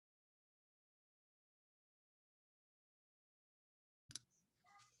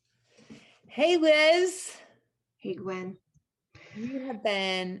Hey Liz, Hey, Gwen. we have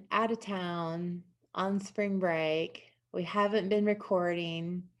been out of town on spring break. We haven't been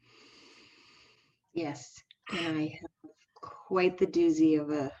recording. Yes, and I have quite the doozy of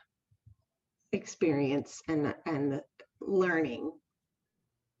a experience and learning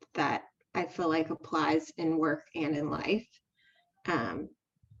that I feel like applies in work and in life. Um,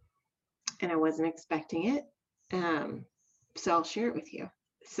 and I wasn't expecting it. Um, so I'll share it with you.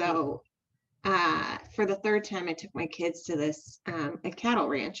 So for the third time, I took my kids to this a cattle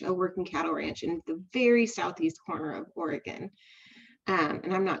ranch, a working cattle ranch in the very southeast corner of Oregon.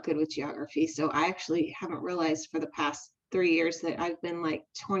 And I'm not good with geography, so I actually haven't realized for the past 3 years that I've been like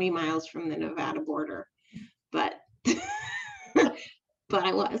 20 miles from the Nevada border, but but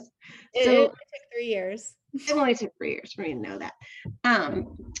I was. It only So took 3 years. it only took 3 years for me to know that.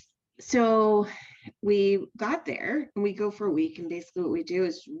 Um, so we got there and we go for a week, and basically what we do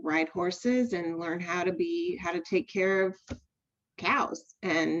is ride horses and learn how to take care of cows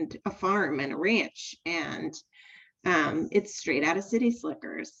and a farm and a ranch. And it's straight out of City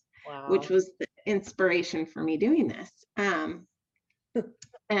Slickers, which Wow. was the inspiration for me doing this.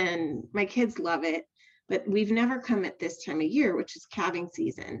 And my kids love it, but we've never come at this time of year, which is calving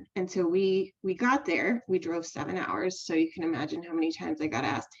season. And so we got there. We drove 7 hours, so you can imagine how many times I got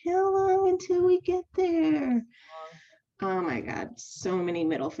asked, "How long until we get there?" Oh my God, so many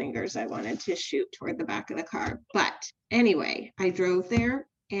middle fingers I wanted to shoot toward the back of the car. But anyway, I drove there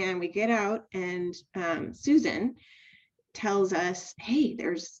and we get out, and Susan tells us, hey,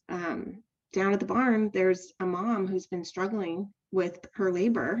 there's down at the barn, there's a mom who's been struggling with her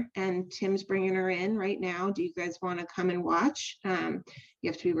labor, and Tim's bringing her in right now. Do you guys want to come and watch? You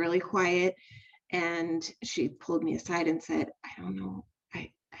have to be really quiet. And she pulled me aside and said, I don't know.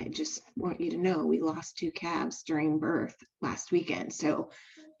 I just want you to know we lost two calves during birth last weekend. So,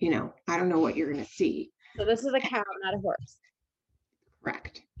 I don't know what you're going to see. So this is a cow, not a horse.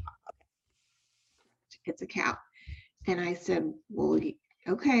 Correct. It's a cow. And I said, well,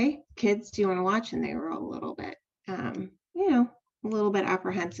 okay, kids, do you want to watch? And they were all a little bit, a little bit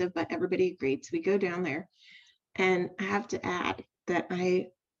apprehensive, but everybody agreed. So we go down there. And I have to add that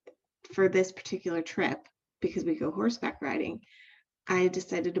for this particular trip, because we go horseback riding, I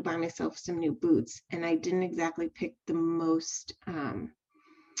decided to buy myself some new boots. And I didn't exactly pick the most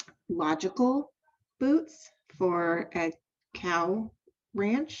logical boots for a cow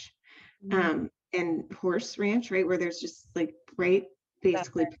ranch. Mhm. And horse ranch, right, where there's just like right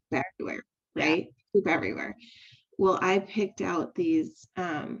basically Better. poop everywhere, Yeah. right? Poop everywhere. Well, I picked out these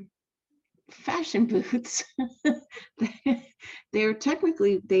fashion boots. They're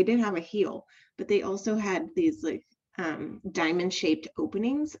technically, they did have a heel, but they also had these like diamond shaped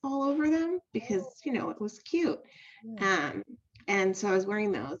openings all over them because it was cute. Yeah. um and so I was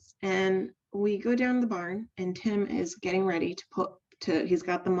wearing those, and we go down the barn, and Tim is getting ready he's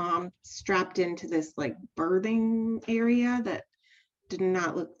got the mom strapped into this like birthing area that did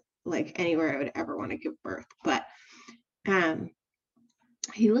not look like anywhere I would ever want to give birth. But um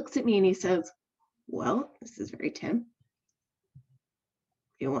he looks at me and he says, well, this is very Tim.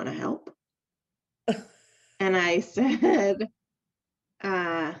 You want to help? And I said,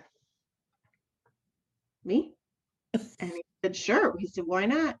 uh, me? And he said, sure. He said, why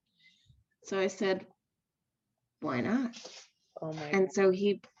not? So I said, why not? Oh my God. And so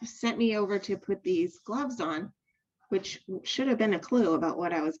he sent me over to put these gloves on, which should have been a clue about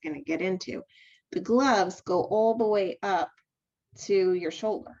what I was going to get into. The gloves go all the way up to your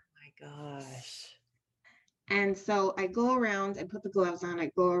shoulder. My gosh. And so I go around, I put the gloves on,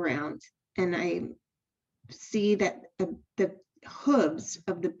 I go around, and I see that the hooves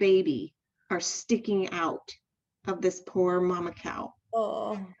of the baby are sticking out of this poor mama cow,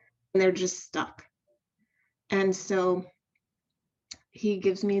 Oh. and they're just stuck. And so he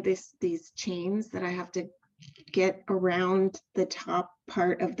gives me these chains that I have to get around the top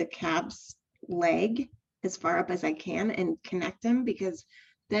part of the calf's leg as far up as I can and connect them, because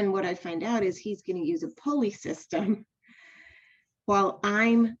then what I find out is he's going to use a pulley system while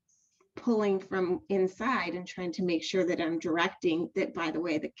I'm pulling from inside and trying to make sure that I'm directing that. By the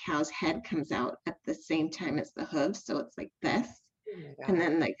way, the cow's head comes out at the same time as the hooves, so it's like this. Oh my And God.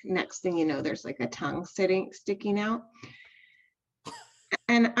 then like next thing you know, there's like a tongue sticking out.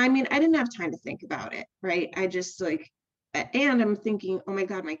 And I mean, I didn't have time to think about it, right? I just like, and I'm thinking, oh my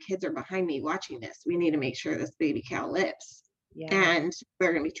God, my kids are behind me watching this. We need to make sure this baby cow lives. Yeah. And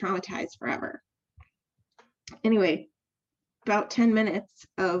they're going to be traumatized forever. Anyway, about 10 minutes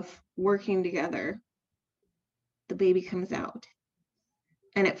of working together, the baby comes out.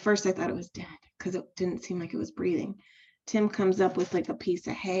 And at first I thought it was dead because it didn't seem like it was breathing. Tim comes up with like a piece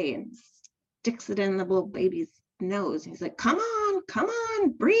of hay and sticks it in the little baby's nose. He's like, come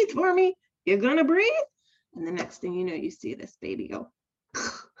on, breathe for me. You're gonna breathe. And the next thing you know, you see this baby go.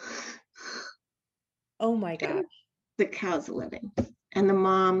 Oh my gosh. The cow's living. And the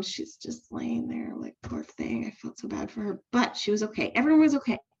mom, she's just laying there like, poor thing. I felt so bad for her, but she was okay. Everyone was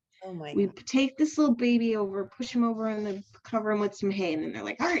okay. Oh my We God. take this little baby over, push him over, and then cover him with some hay. And then they're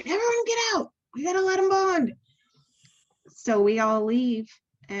like, all right, everyone get out. We got to let him bond. So we all leave,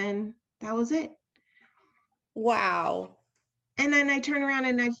 and that was it. Wow. And then I turn around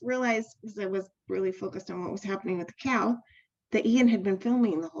and I realized, because I was really focused on what was happening with the cow, that Ian had been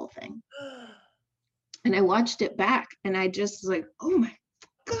filming the whole thing. And I watched it back and I just was like, oh my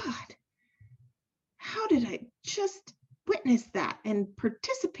God, how did I just witness that and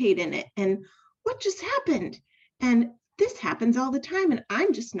participate in it? And what just happened? And this happens all the time and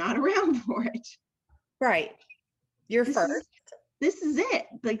I'm just not around for it. Right. You're This is first. this is it.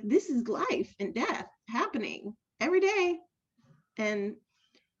 Like this is life and death happening every day. And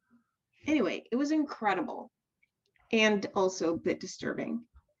anyway, it was incredible and also a bit disturbing.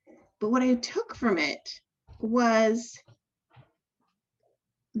 But what I took from it was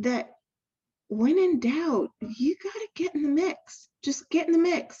that when in doubt, you got to get in the mix. Just get in the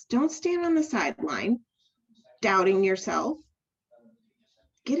mix. Don't stand on the sideline doubting yourself.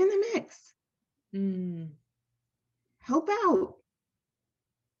 Get in the mix. Mm, Help out.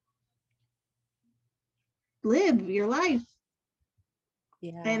 Live your life.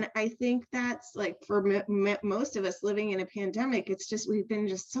 yeah. And I think that's like for most of us living in a pandemic, it's just we've been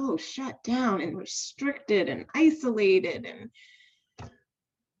just so shut down and restricted and isolated. And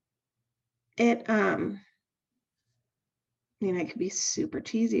it, I could be super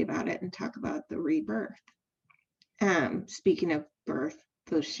cheesy about it and talk about the rebirth. Speaking of birth,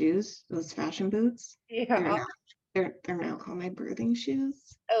 those shoes, those fashion boots, they're Yeah. now they're now called my birthing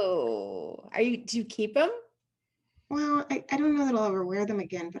shoes. Oh, do you keep them? Well, I don't know that I'll ever wear them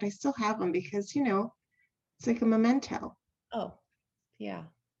again, but I still have them because it's like a memento Oh, yeah.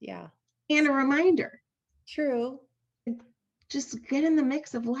 Yeah. and a reminder. True. Just get in the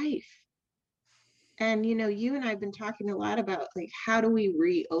mix of life. And you and I have been talking a lot about like how do we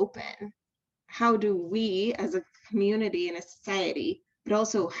reopen? How do we as a community and a society, but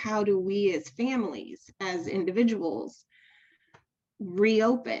also how do we as families, as individuals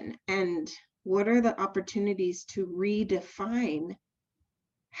reopen, and what are the opportunities to redefine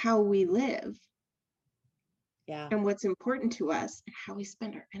how we live Yeah. and what's important to us and how we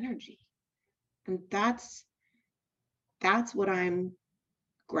spend our energy. And that's what I'm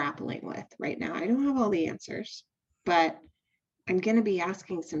grappling with right now. I don't have all the answers, but I'm going to be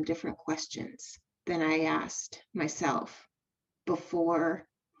asking some different questions than I asked myself before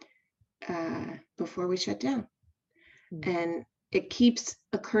before we shut down. Mm. And it keeps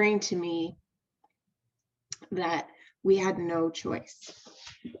occurring to me that we had no choice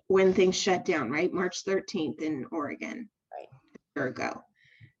when things shut down, right? March 13th in Oregon, Right. a year ago.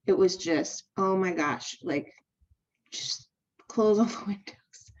 It was just, oh my gosh, like just close all the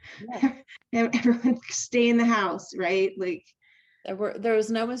windows. Yeah. Everyone stay in the house, right? Like There was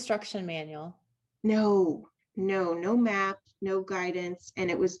no instruction manual. no map, no guidance.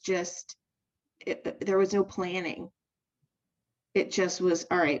 And it was just, there was no planning. It just was,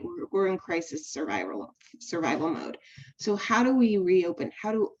 all right, we're in crisis survival mode. So how do we reopen?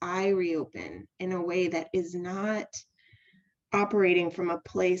 How do I reopen in a way that is not operating from a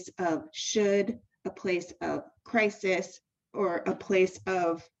place of should, a place of crisis, or a place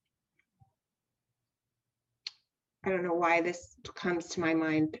of, I don't know why this comes to my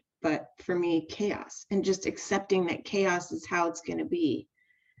mind, but for me, chaos, and just accepting that chaos is how it's going to be.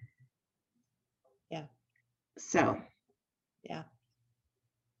 Yeah. So Yeah.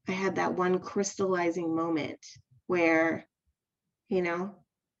 I had that one crystallizing moment where,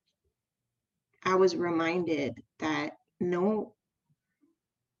 I was reminded that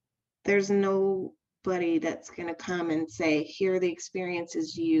there's nobody that's going to come and say, here are the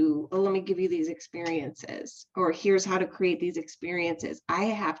experiences let me give you these experiences, or here's how to create these experiences. I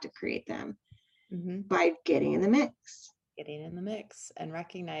have to create them by getting in the mix. Getting in the mix and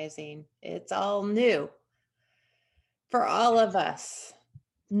recognizing it's all new for all of us.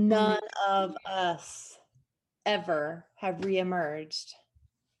 None of us ever have reemerged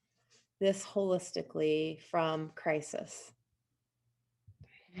this holistically from crisis.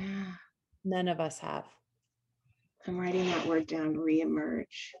 Yeah. None of us have. I'm writing that word down,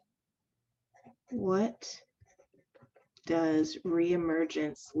 reemerge. What does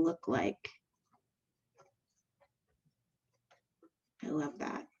reemergence look like? I love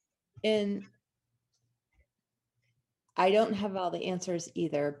that. And I don't have all the answers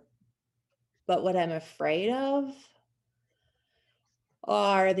either, But what I'm afraid of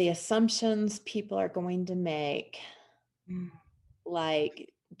are the assumptions people are going to make,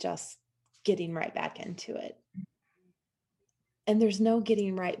 like just getting right back into it. And there's no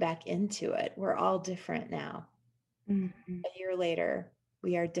getting right back into it. We're all different now. Mhm. A year later,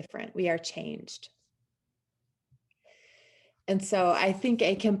 we are different. We are changed. And so I think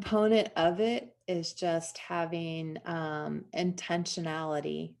a component of it is just having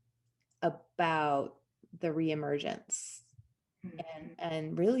intentionality about the reemergence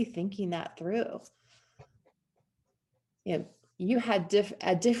and really thinking that through. You know, you had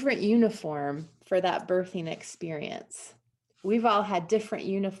a different uniform for that birthing experience. We've all had different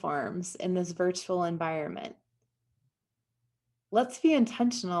uniforms in this virtual environment. Let's be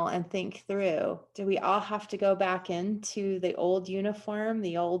intentional and think through. Do we all have to go back into the old uniform,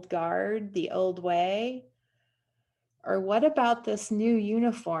 the old guard, the old way? Or what about this new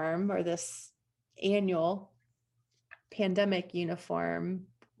uniform or this annual pandemic uniform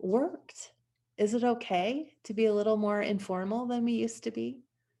worked? Is it okay to be a little more informal than we used to be?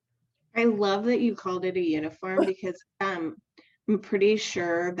 I love that you called it a uniform because I'm pretty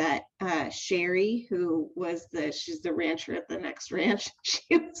sure that Sherry, who was she's the rancher at the next ranch,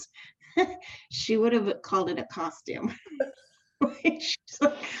 she would have called it a costume. She's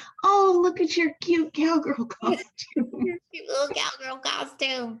like, oh, look at your cute cowgirl costume. Your cute little cowgirl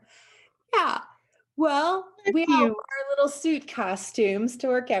costume. Yeah. Well, we Thank all you. wore our little suit costumes to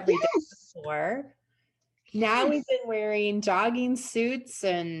work every day Yes. before. Now we've Yes. been wearing jogging suits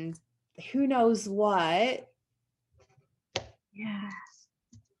and who knows what Yeah.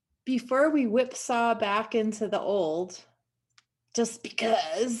 before we whipsaw back into the old, just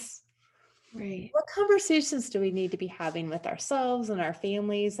because. Right. What conversations do we need to be having with ourselves and our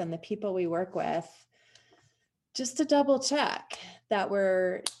families and the people we work with just to double check that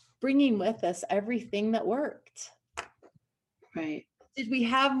we're bringing with us everything that worked? Right. Did we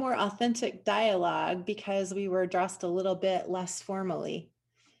have more authentic dialogue because we were dressed a little bit less formally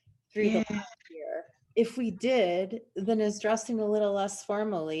through the Yeah. last year? If we did, then is dressing a little less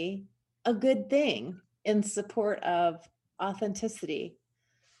formally a good thing in support of authenticity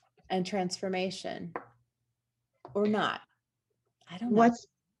and transformation or not? I don't know. What's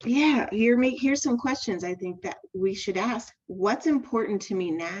here's some questions I think that we should ask. What's important to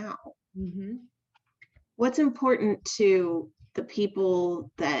me now? Mm-hmm. What's important to the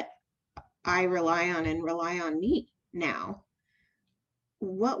people that I rely on and rely on me now?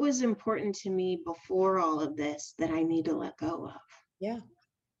 What was important to me before all of this that I need to let go of? Yeah.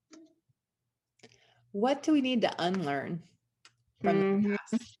 What do we need to unlearn from the Mhm.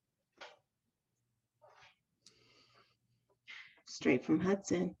 past? Straight from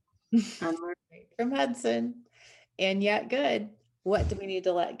Hudson. Unlearn. Right from Hudson. And yet good. What do we need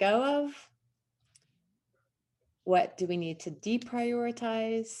to let go of? What do we need to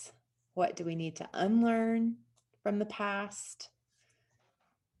deprioritize? What do we need to unlearn from the past?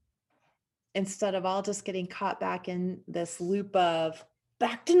 Instead of all just getting caught back in this loop of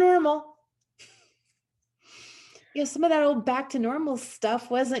back to normal. You know, some of that old back to normal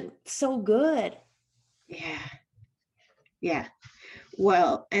stuff wasn't so good. Yeah. Yeah.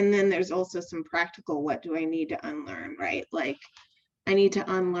 Well, and then there's also some practical, what do I need to unlearn, right? Like I need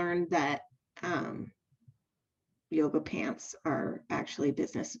to unlearn that yoga pants are actually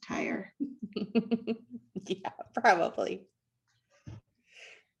business attire. Yeah, probably. It's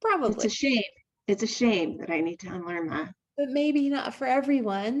Probably. a shame. It's a shame that I need to unlearn that. But maybe not for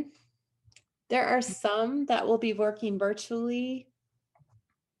everyone. There are some that will be working virtually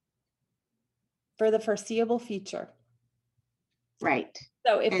for the foreseeable future. Right.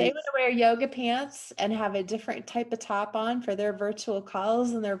 So if they And want to wear yoga pants and have a different type of top on for their virtual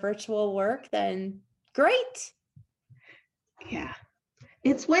calls and their virtual work, then great. yeah,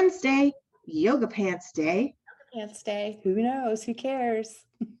 it's Wednesday, yoga pants day. Pants day. Who knows? Who cares?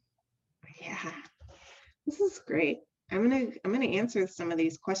 Yeah, this is great. I'm gonna answer some of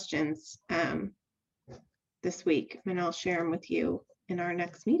these questions this week, and I'll share them with you in our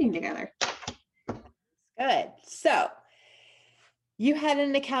next meeting together. Good. So you had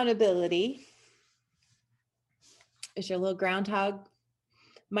an accountability. Is your little groundhog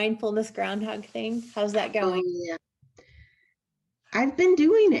mindfulness groundhog thing? How's that going? Oh yeah, I've been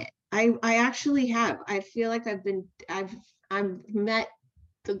doing it. I actually have. I feel like I've met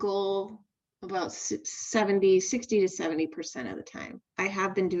the goal about 60 to 70% of the time. I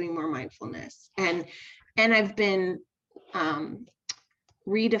have been doing more mindfulness, and I've been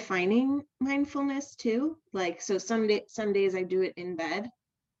redefining mindfulness too. Like, so some days I do it in bed.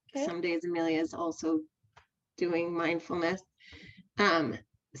 Okay. Some days Amelia's also doing mindfulness. Um,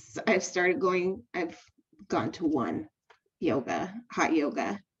 I've gone to one hot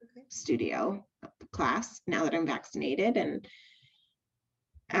yoga Okay. studio class now that I'm vaccinated, and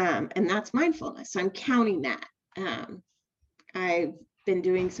that's mindfulness. So I'm counting that. I've been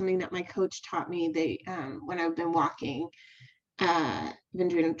doing something that my coach taught me. When I've been walking,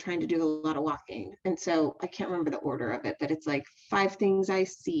 trying to do a lot of walking, and so I can't remember the order of it, but it's like 5 things I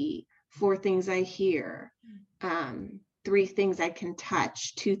see, 4 things I hear, 3 things I can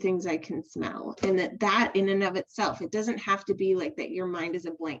touch, 2 things I can smell, and that in and of itself, it doesn't have to be like that. Your mind is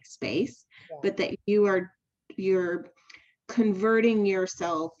a blank space, Yeah. but that you're converting your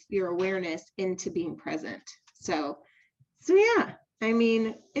awareness into being present. So yeah, I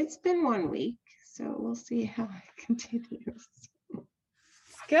mean, it's been 1 week, so we'll see how it continues.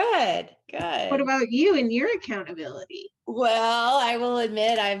 Good, What good. about you and your accountability? Well, I will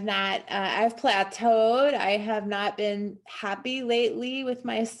admit I've plateaued. I have not been happy lately with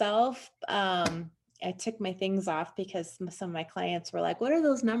myself. I took my things off because some of my clients were like, what are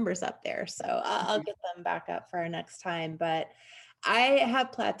those numbers up there? So I'll get them back up for our next time. But I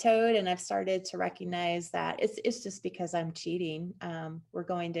have plateaued, and I've started to recognize that it's just because I'm cheating. We're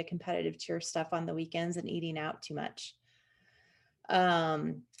going to competitive cheer stuff on the weekends and eating out too much.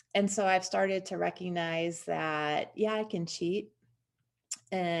 And so I've started to recognize that, yeah, I can cheat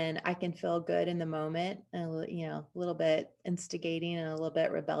and I can feel good in the moment, and a little bit instigating and a little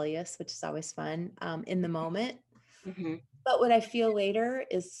bit rebellious, which is always fun in the moment. Mm-hmm. But what I feel later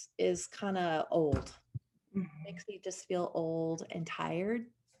is kind of old. Mm-hmm. Makes me just feel old and tired.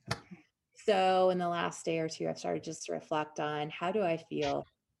 So in the last day or two, I've started just to reflect on, how do I feel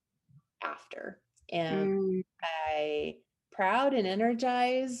after? Am Mm-hmm. I proud and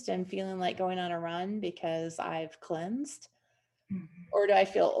energized and feeling like going on a run because I've cleansed? Or do I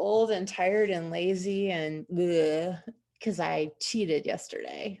feel old and tired and lazy and because I cheated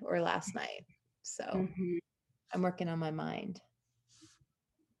yesterday or last night? So Mm-hmm. I'm working on my mind.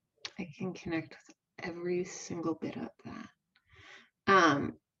 I can connect with every single bit of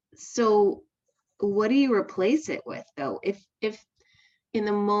that. So what do you replace it with though? If in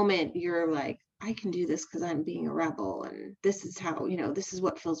the moment you're like, I can do this because I'm being a rebel, and this is how, this is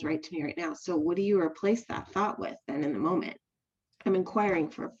what feels right to me right now. So what do you replace that thought with then in the moment? I'm inquiring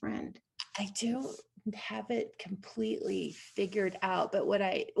for a friend. I don't have it completely figured out, but what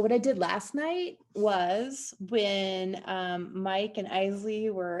I did last night was when Mike and Isley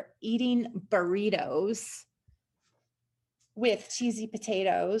were eating burritos with cheesy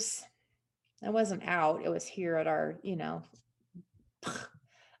potatoes. I wasn't out; it was here at our,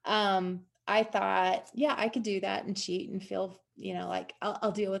 I thought, yeah, I could do that and cheat and feel, like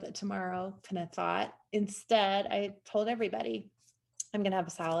I'll deal with it tomorrow kind of thought. Instead, I told everybody I'm going to have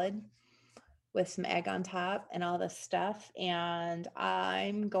a salad with some egg on top and all this stuff. And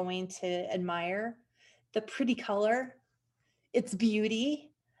I'm going to admire the pretty color, its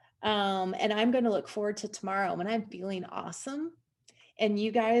beauty. And I'm going to look forward to tomorrow when I'm feeling awesome. And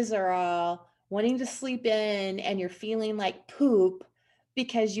you guys are all wanting to sleep in and you're feeling like poop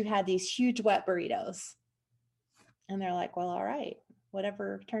because you had these huge wet burritos. And they're like, well, all right,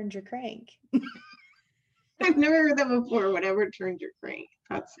 whatever turns your crank. I've never heard that before. Whatever turns your crank.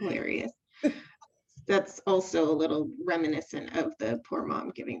 That's hilarious. That's also a little reminiscent of the poor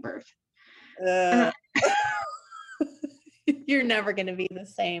mom giving birth. You're never going to be the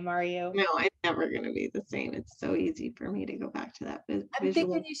same, are you? No, I'm never going to be the same. It's so easy for me to go back to that I'm thinking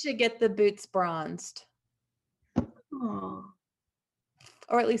visual. you should get the boots bronzed, Oh,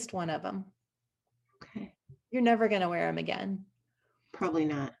 or at least one of them. okay. You're never going to wear them again. Probably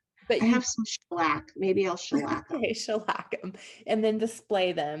not. But I you have some shellac. Maybe I'll shellac them. okay, shellac them and then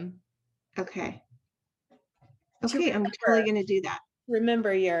display them. Okay. To Okay, I'm totally going to do that.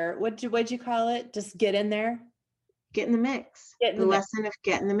 remember your, what'd you call it? Just get in there. Get in the mix. Get in The the mix. lesson of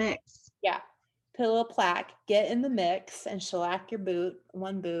get in the mix. Yeah. Put a little plaque, get in the mix and shellac your boot,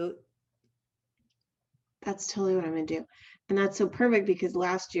 one boot. That's totally what I'm going to do. And that's so perfect because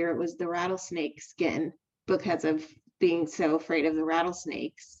last year it was the rattlesnake skin because of being so afraid of the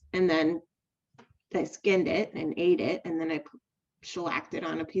rattlesnakes. And then I skinned it and ate it, and then I shellacked it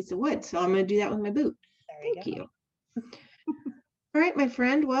on a piece of wood. So I'm going to do that with my boot. Thank you. All right, my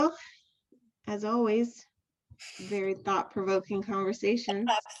friend. Well, as always, very thought-provoking conversation.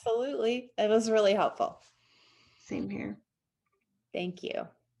 Absolutely. It was really helpful. Same here. Thank you.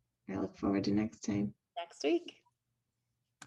 I look forward to next time. Next week.